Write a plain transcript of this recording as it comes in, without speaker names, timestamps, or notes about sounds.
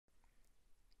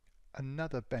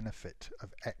Another benefit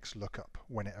of XLOOKUP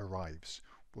when it arrives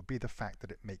will be the fact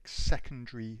that it makes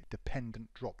secondary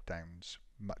dependent drop-downs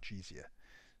much easier.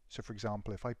 So for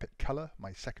example, if I pick colour,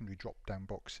 my secondary drop-down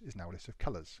box is now a list of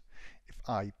colours. If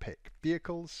I pick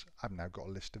vehicles, I've now got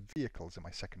a list of vehicles in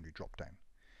my secondary drop-down.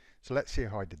 So let's see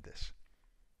how I did this.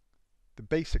 The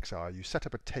basics are you set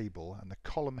up a table and the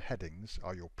column headings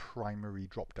are your primary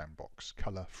drop-down box,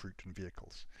 colour, fruit and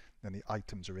vehicles. Then the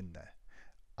items are in there.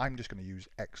 I'm just going to use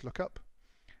XLOOKUP.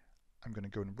 I'm going to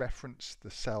go and reference the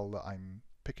cell that I'm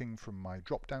picking from my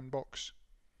drop-down box.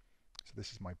 So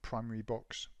this is my primary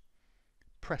box.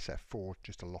 Press F4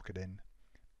 just to lock it in.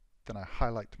 Then I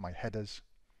highlight my headers.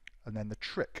 And then the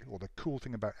trick, or the cool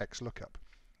thing about XLOOKUP,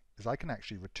 is I can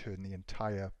actually return the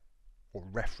entire, or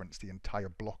reference the entire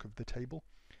block of the table.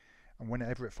 And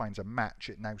whenever it finds a match,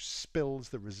 it now spills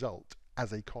the result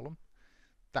as a column.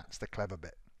 That's the clever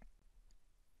bit.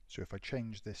 So if I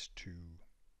change this to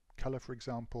colour, for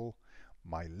example,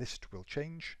 my list will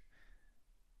change.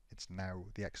 It's now,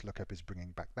 the XLOOKUP is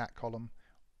bringing back that column.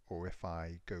 Or if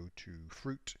I go to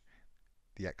fruit,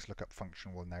 the XLOOKUP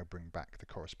function will now bring back the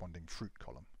corresponding fruit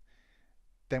column.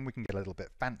 Then we can get a little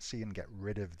bit fancy and get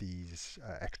rid of these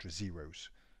extra zeros.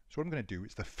 So what I'm going to do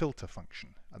is the filter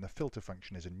function, and the filter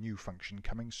function is a new function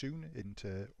coming soon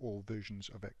into all versions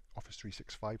of Office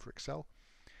 365 for Excel.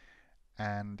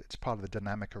 And it's part of the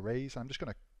dynamic arrays. I'm just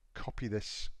going to copy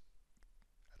this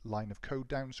line of code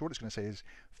down. So what it's going to say is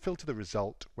filter the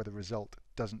result where the result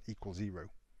doesn't equal 0.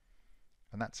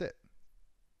 And that's it.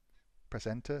 Press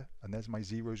enter and there's my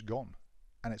zeros gone.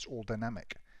 And it's all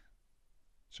dynamic.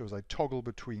 So as I toggle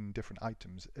between different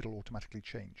items, it'll automatically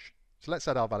change. So let's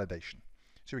add our validation.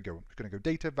 So here we go. We're going to go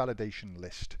data validation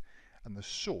list. And the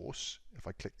source, if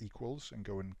I click equals and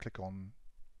go and click on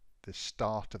the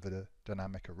start of the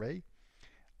dynamic array,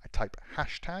 I type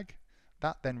hashtag.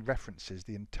 That then references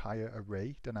the entire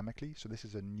array dynamically. So this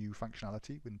is a new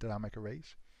functionality with dynamic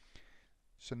arrays.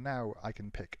 So now I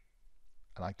can pick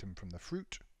an item from the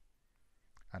fruit.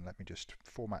 And let me just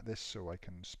format this so I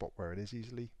can spot where it is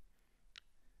easily.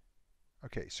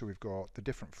 Okay, so we've got the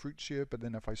different fruits here, but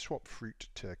then if I swap fruit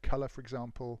to colour, for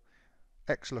example,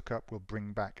 XLOOKUP will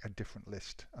bring back a different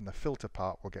list, and the filter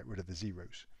part will get rid of the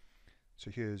zeros. So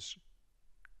here's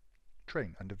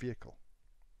train under vehicle.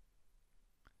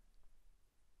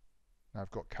 Now I've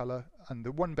got colour, and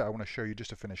the one bit I want to show you just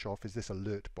to finish off is this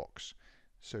alert box.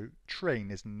 So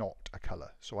train is not a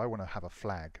colour, so I want to have a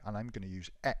flag, and I'm going to use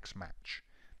XMatch.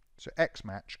 So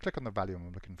XMatch, click on the value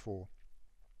I'm looking for,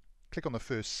 click on the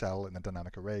first cell in the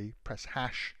dynamic array, press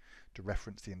hash to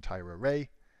reference the entire array,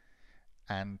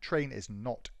 and train is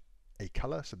not a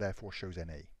colour, so therefore shows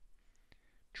NA.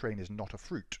 Train is not a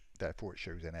fruit, therefore it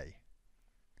shows NA.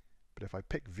 But if I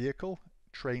pick vehicle,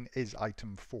 train is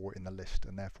item 4 in the list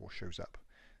and therefore shows up.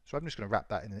 So I'm just going to wrap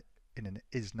that in an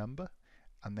is number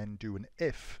and then do an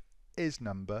if is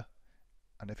number,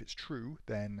 and if it's true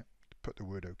then put the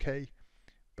word OK,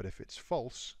 but if it's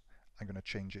false I'm going to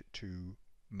change it to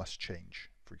must change,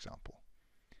 for example.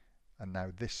 And now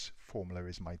this formula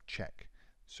is my check.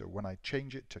 So when I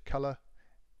change it to colour,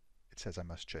 it says I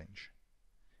must change.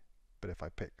 But if I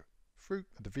pick fruit,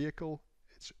 the vehicle,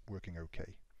 it's working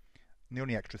okay. And the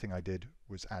only extra thing I did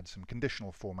was add some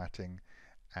conditional formatting,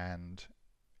 and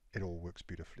it all works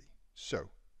beautifully.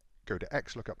 So go to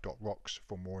xlookup.rocks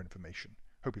for more information.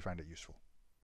 Hope you found it useful.